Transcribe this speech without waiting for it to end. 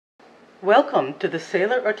Welcome to the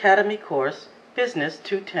Saylor Academy course, Business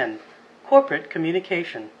 210, Corporate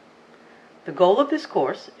Communication. The goal of this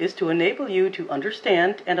course is to enable you to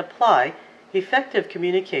understand and apply effective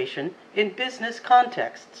communication in business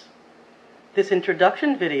contexts. This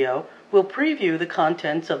introduction video will preview the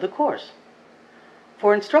contents of the course.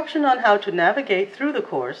 For instruction on how to navigate through the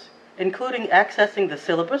course, including accessing the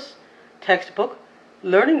syllabus, textbook,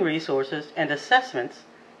 learning resources, and assessments,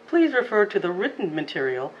 please refer to the written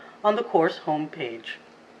material on the course homepage.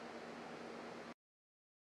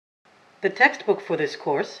 The textbook for this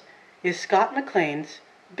course is Scott McLean's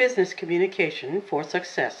Business Communication for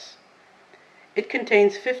Success. It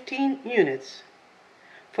contains 15 units.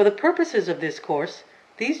 For the purposes of this course,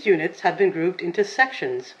 these units have been grouped into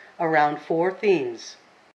sections around 4 themes.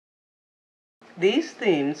 These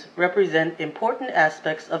themes represent important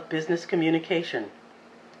aspects of business communication: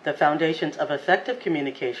 the foundations of effective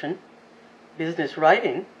communication, business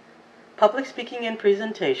writing, public speaking and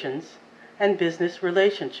presentations, and business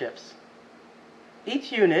relationships.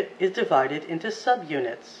 Each unit is divided into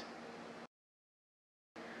subunits.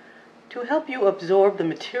 To help you absorb the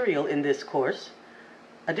material in this course,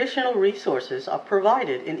 additional resources are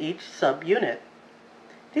provided in each subunit.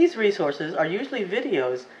 These resources are usually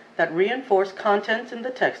videos that reinforce contents in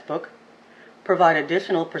the textbook, provide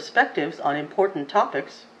additional perspectives on important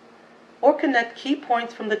topics, or connect key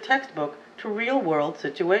points from the textbook to real-world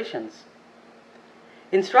situations.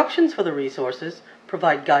 Instructions for the resources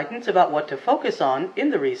provide guidance about what to focus on in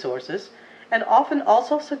the resources, and often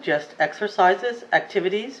also suggest exercises,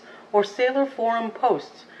 activities, or Saylor forum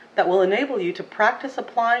posts that will enable you to practice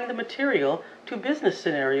applying the material to business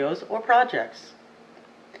scenarios or projects.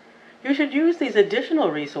 You should use these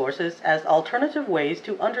additional resources as alternative ways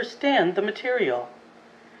to understand the material.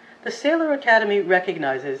 The Saylor Academy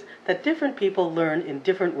recognizes that different people learn in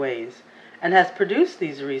different ways, and has produced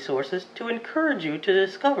these resources to encourage you to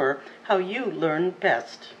discover how you learn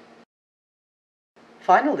best.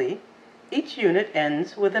 Finally, each unit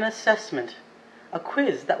ends with an assessment, a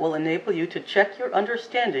quiz that will enable you to check your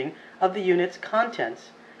understanding of the unit's contents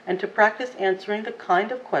and to practice answering the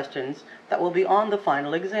kind of questions that will be on the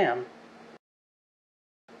final exam.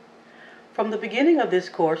 From the beginning of this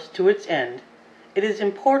course to its end, it is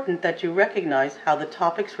important that you recognize how the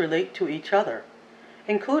topics relate to each other,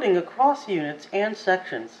 including across units and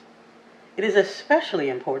sections. It is especially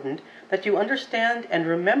important that you understand and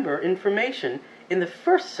remember information in the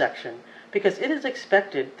first section, because it is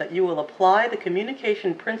expected that you will apply the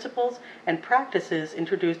communication principles and practices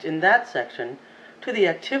introduced in that section to the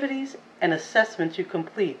activities and assessments you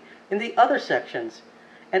complete in the other sections,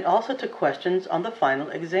 and also to questions on the final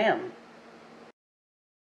exam.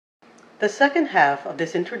 The second half of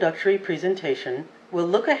this introductory presentation will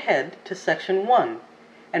look ahead to Section 1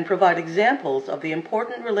 and provide examples of the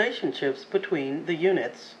important relationships between the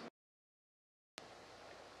units.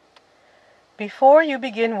 Before you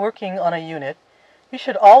begin working on a unit, you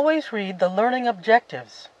should always read the learning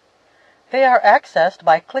objectives. They are accessed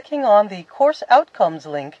by clicking on the Course Outcomes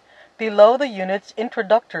link below the unit's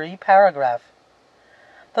introductory paragraph.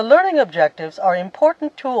 The learning objectives are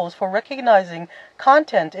important tools for recognizing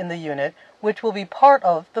content in the unit which will be part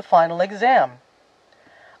of the final exam.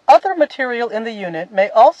 Other material in the unit may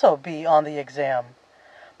also be on the exam,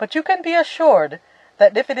 but you can be assured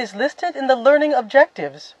that if it is listed in the learning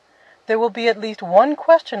objectives, there will be at least one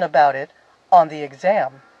question about it on the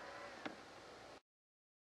exam.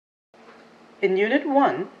 In Unit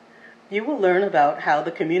 1, you will learn about how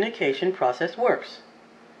the communication process works,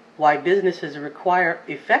 why businesses require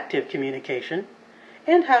effective communication,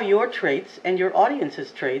 and how your traits and your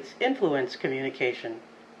audience's traits influence communication.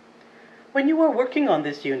 When you are working on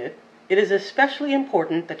this unit, it is especially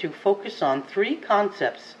important that you focus on 3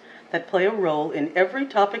 concepts that play a role in every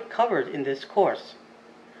topic covered in this course: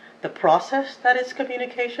 the process that is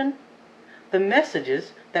communication, the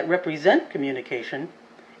messages that represent communication,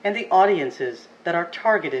 and the audiences that are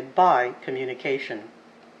targeted by communication.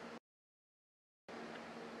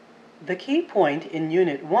 The key point in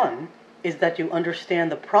Unit 1 is that you understand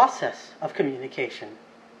the process of communication.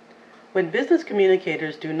 When business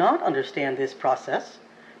communicators do not understand this process,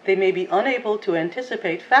 they may be unable to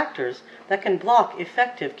anticipate factors that can block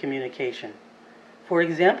effective communication. For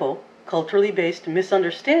example, culturally based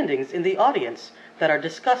misunderstandings in the audience that are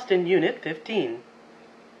discussed in Unit 15.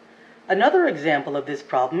 Another example of this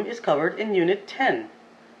problem is covered in Unit 10.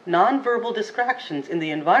 Nonverbal distractions in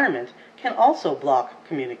the environment can also block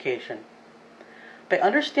communication. By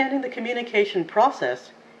understanding the communication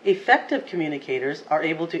process, effective communicators are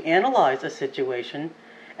able to analyze a situation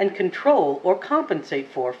and control or compensate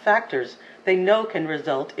for factors they know can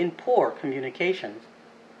result in poor communication.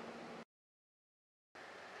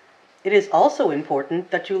 It is also important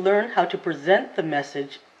that you learn how to present the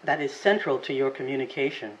message that is central to your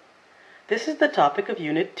communication. This is the topic of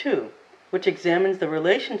Unit 2, which examines the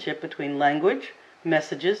relationship between language,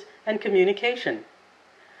 messages, and communication.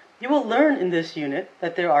 You will learn in this unit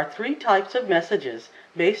that there are 3 types of messages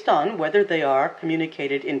based on whether they are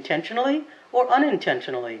communicated intentionally or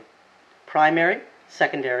unintentionally: primary,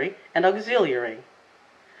 secondary, and auxiliary.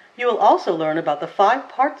 You will also learn about the 5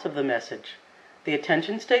 parts of the message: the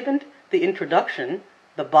attention statement, the introduction,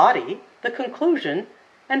 the body, the conclusion,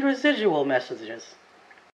 and residual messages.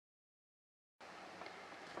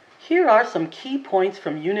 Here are some key points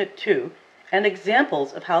from Unit 2 and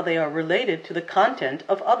examples of how they are related to the content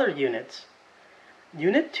of other units.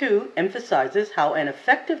 Unit 2 emphasizes how an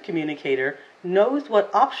effective communicator knows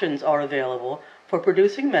what options are available for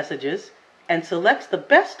producing messages and selects the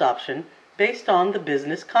best option based on the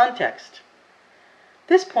business context.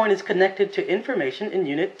 This point is connected to information in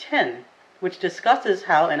Unit 10, which discusses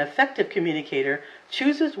how an effective communicator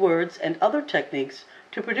chooses words and other techniques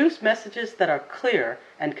to produce messages that are clear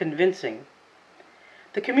and convincing.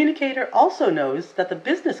 The communicator also knows that the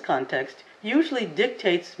business context usually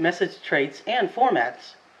dictates message traits and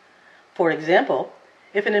formats. For example,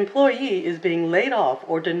 if an employee is being laid off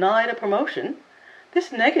or denied a promotion,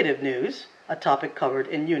 this negative news, a topic covered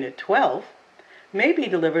in Unit 12, may be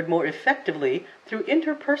delivered more effectively through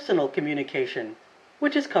interpersonal communication,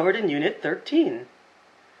 which is covered in Unit 13.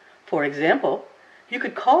 For example, you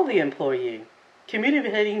could call the employee.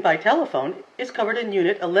 Communicating by telephone is covered in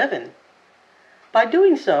Unit 11. By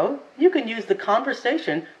doing so, you can use the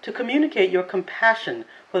conversation to communicate your compassion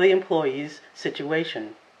for the employee's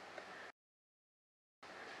situation.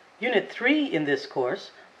 Unit 3 in this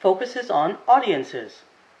course focuses on audiences,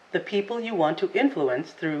 the people you want to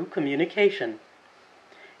influence through communication.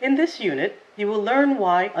 In this unit, you will learn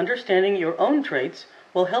why understanding your own traits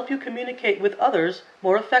will help you communicate with others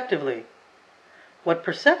more effectively, what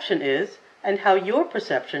perception is, and how your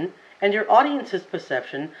perception and your audience's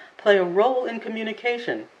perception play a role in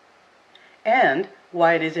communication, and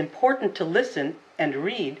why it is important to listen and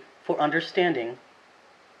read for understanding.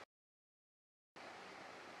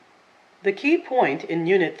 The key point in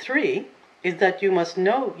Unit 3 is that you must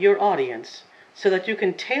know your audience so that you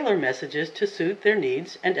can tailor messages to suit their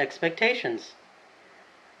needs and expectations.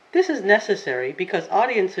 This is necessary because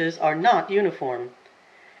audiences are not uniform,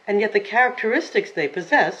 and yet the characteristics they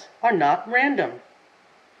possess are not random.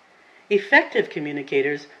 Effective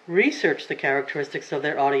communicators research the characteristics of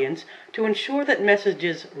their audience to ensure that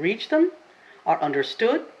messages reach them, are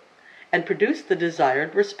understood, and produce the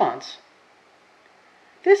desired response.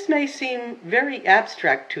 This may seem very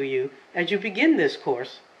abstract to you as you begin this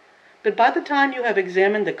course, but by the time you have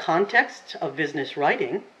examined the context of business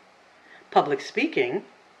writing, public speaking,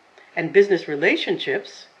 and business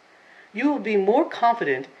relationships, you will be more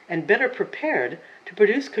confident and better prepared to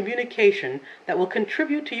produce communication that will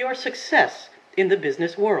contribute to your success in the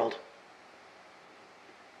business world.